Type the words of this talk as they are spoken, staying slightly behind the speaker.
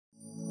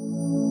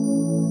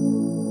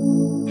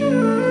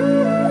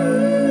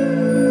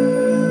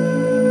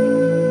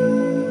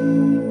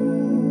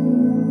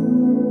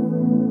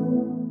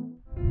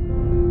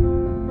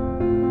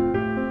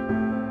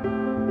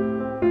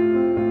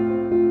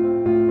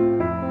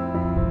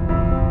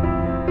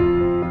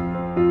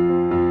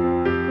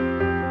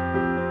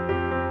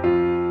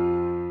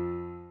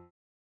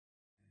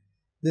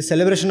The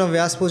celebration of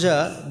Vyas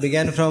Puja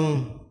began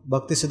from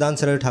Bhakti Siddhanta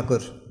Sarada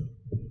Thakur.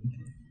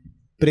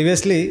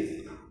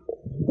 Previously,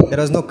 there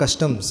was no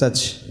custom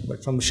such,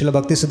 but from Srila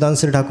Bhakti Siddhanta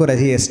Sarada Thakur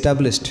he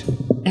established.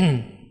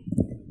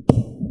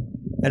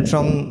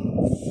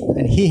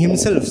 and he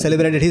himself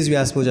celebrated his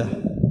Vyas Puja.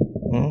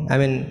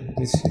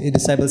 His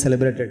disciples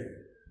celebrated.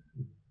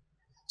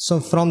 So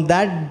from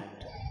that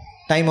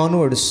time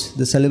onwards,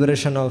 the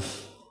celebration of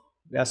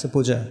Vyasa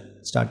Puja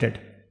started.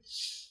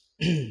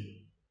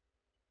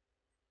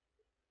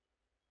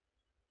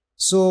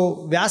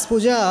 So Vyas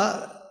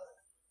Puja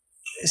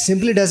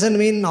simply doesn't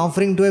mean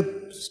offering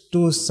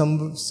to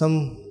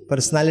some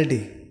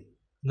personality.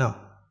 No.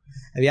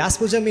 Vyas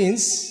Puja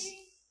means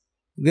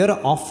we are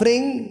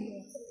offering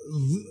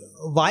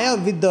we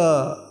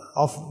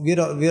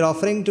are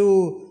offering to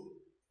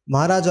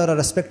Maharaj or a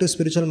respective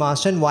spiritual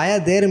master, and via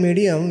their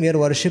medium we are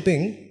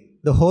worshipping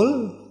the whole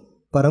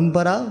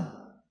parampara,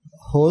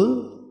 whole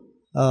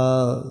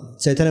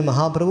Chaitanya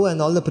Mahaprabhu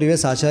and all the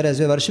previous Acharyas.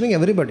 We are worshipping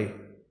everybody.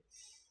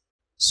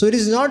 So it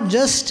is not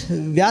just,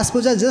 Vyas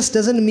Puja just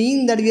doesn't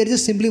mean that we are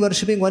just simply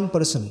worshipping one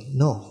person.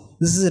 No,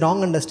 this is a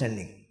wrong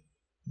understanding.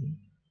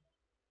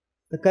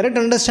 The correct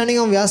understanding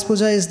of Vyas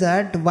Puja is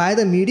that via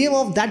the medium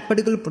of that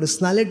particular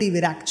personality, we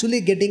are actually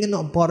getting an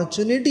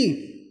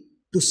opportunity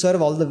to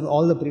serve all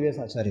the previous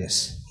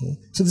Acharyas.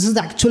 So this is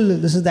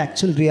the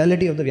actual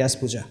reality of the Vyas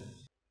Puja.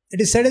 It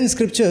is said in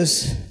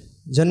scriptures,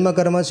 Janma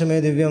karma chame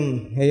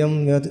divyam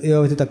heyam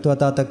yavati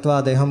taktvata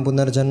taktva deham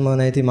punar janma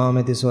naiti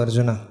mameti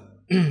swarjana.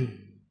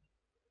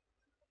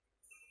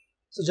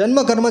 So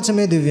Janma karma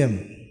chame divyam.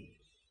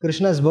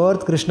 Krishna's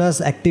birth,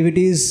 Krishna's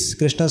activities,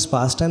 Krishna's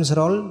pastimes are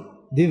all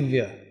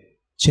divya,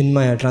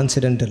 chinmaya,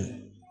 transcendental.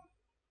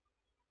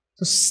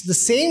 So the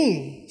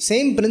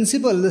same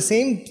principle, the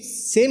same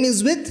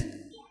is with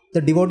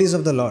the devotees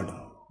of the Lord.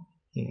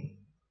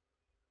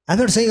 I'm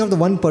not saying of the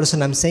one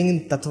person, I'm saying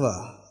in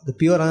Tattva, the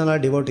pure Anala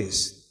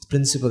devotees.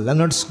 Principle. I'm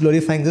not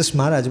glorifying this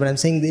Maharaj, but I'm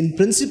saying in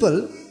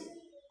principle,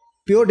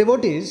 pure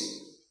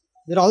devotees,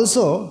 they're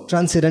also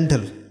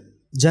transcendental.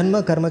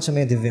 Janma karma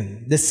chame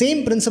divyam. The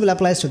same principle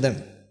applies to them.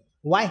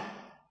 Why?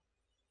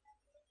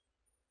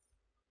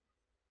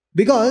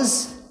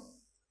 Because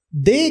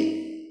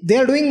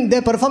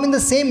they're performing the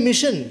same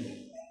mission.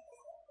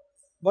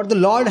 What the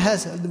Lord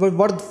has,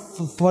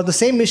 for the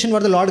same mission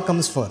what the Lord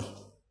comes for.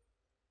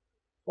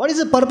 What is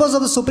the purpose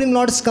of the Supreme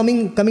Lord's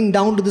coming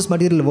down to this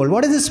material world?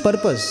 What is his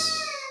purpose?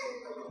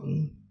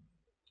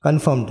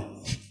 Confirmed.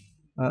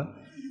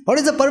 What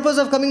is the purpose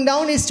of coming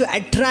down? Is to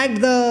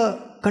attract the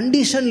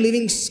conditioned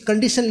living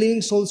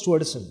souls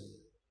towards him.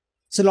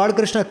 So Lord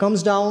Krishna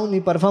comes down, he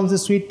performs the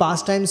sweet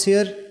pastimes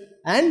here,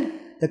 and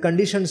the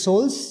conditioned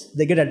souls,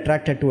 they get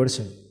attracted towards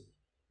him,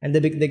 and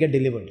they get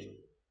delivered.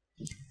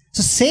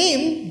 So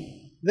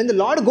same, when the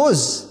Lord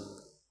goes,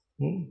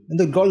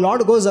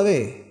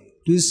 away,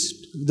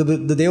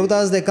 the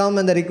devatas, they come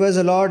and they request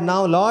the Lord,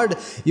 now Lord,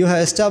 you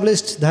have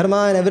established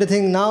dharma and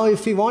everything, now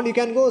if you want you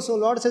can go. So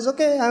Lord says,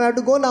 okay, I have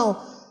to go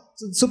now.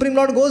 So the Supreme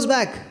Lord goes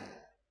back.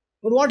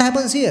 But what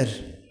happens here?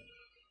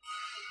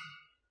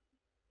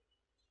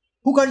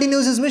 Who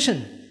continues his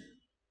mission?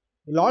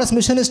 The Lord's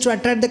mission is to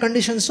attract the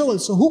conditioned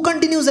souls. So who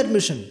continues that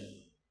mission?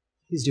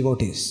 His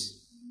devotees.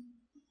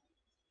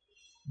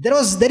 There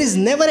is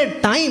never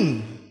a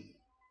time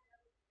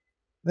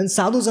when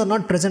sadhus are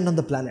not present on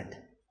the planet.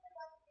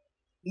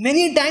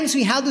 Many times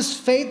we have this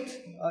faith,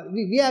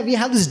 we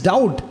have this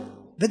doubt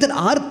whether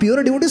are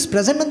pure devotees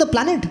present on the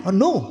planet or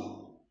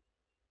no.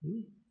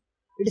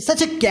 It is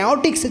such a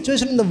chaotic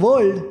situation in the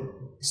world,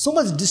 so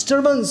much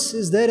disturbance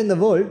is there in the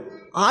world.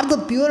 Are the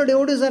pure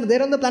devotees are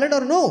there on the planet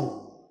or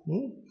no?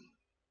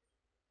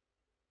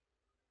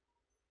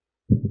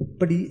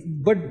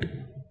 But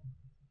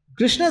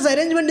Krishna's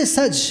arrangement is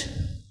such,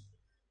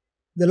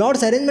 the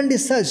Lord's arrangement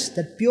is such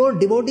that pure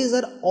devotees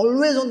are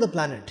always on the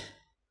planet.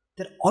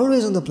 They're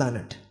always on the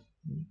planet.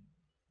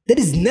 There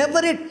is never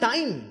a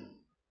time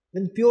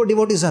when pure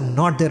devotees are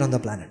not there on the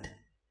planet.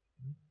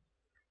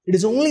 It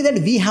is only that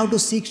we have to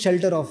seek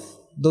shelter of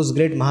those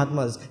great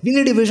Mahatmas. We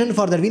need a vision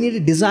for that. We need a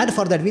desire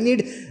for that. We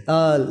need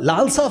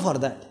lalsa for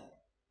that.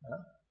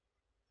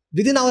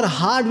 Within our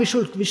heart, we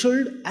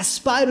should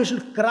aspire, we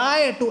should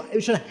cry,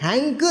 we should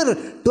hanker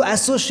to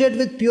associate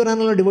with pure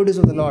and devotees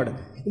of the Lord.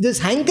 If this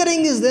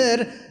hankering is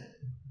there,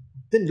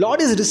 then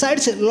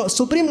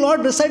Supreme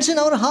Lord resides in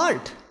our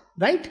heart.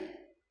 Right?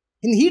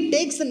 And he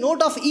takes the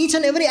note of each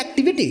and every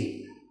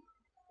activity.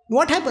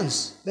 What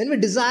happens? When we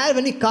desire,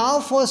 when we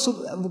carve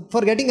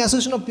for getting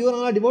association of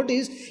pure and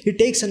devotees, he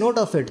takes a note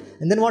of it.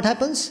 And then what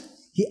happens?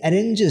 He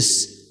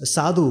arranges a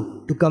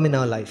sadhu to come in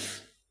our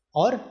life.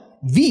 Or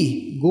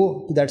we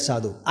go to that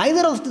sadhu.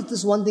 Either of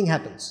this one thing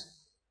happens.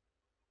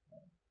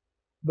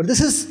 But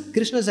this is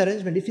Krishna's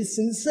arrangement. If he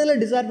sincerely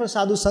desires for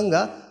sadhu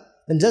sangha,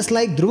 then just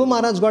like Dhruva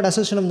Maharaj got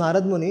association of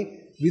Narad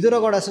Muni,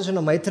 Vidura got association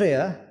of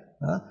Maitreya,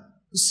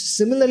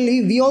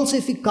 similarly, we also,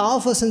 if we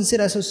carve for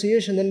sincere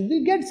association, then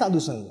we get sadhu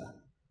sangha.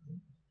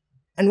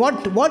 And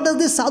what does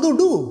this sadhu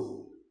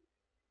do?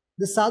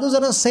 The sadhus are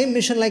on the same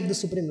mission like the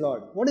Supreme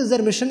Lord. What is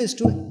their mission? Is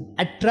to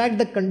attract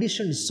the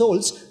conditioned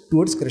souls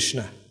towards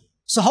Krishna.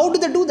 So how do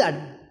they do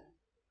that?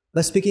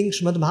 By speaking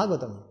Srimad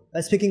Bhagavatam,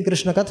 by speaking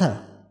Krishna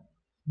Katha.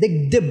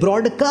 They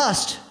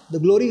broadcast the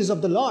glories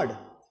of the Lord.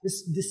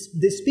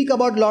 They speak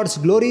about Lord's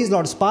glories,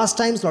 Lord's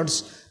pastimes,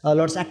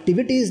 Lord's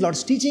activities,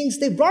 Lord's teachings.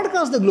 They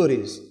broadcast the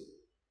glories.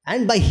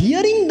 And by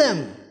hearing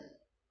them,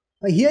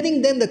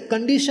 the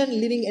conditioned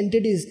living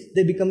entities,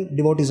 they become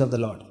devotees of the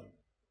Lord.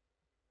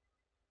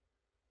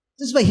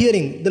 Just by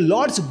hearing, the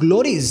Lord's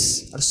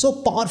glories are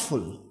so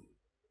powerful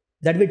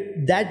that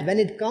when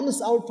it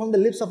comes out from the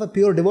lips of a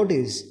pure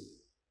devotees,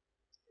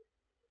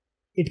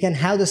 it can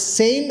have the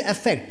same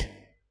effect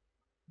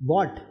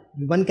what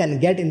one can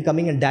get in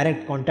coming in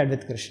direct contact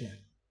with Krishna.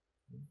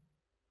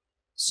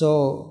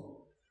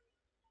 So,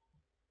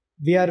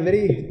 we are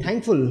very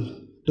thankful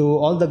to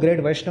all the great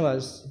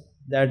Vaishnavas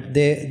that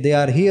they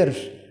are here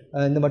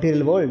in the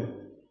material world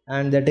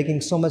and they are taking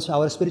so much,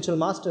 our spiritual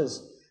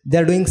masters, they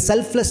are doing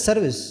selfless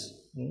service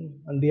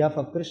on behalf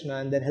of Krishna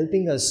and they are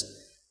helping us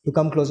to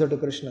come closer to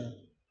Krishna.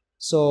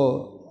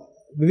 So,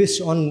 we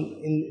wish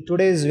in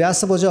today's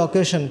Vyasa Puja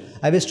occasion,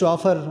 I wish to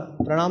offer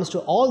pranams to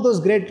all those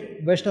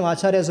great Vaishnava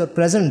Acharyas who are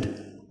present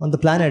on the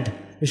planet.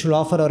 We should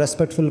offer our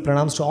respectful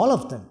pranams to all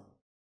of them.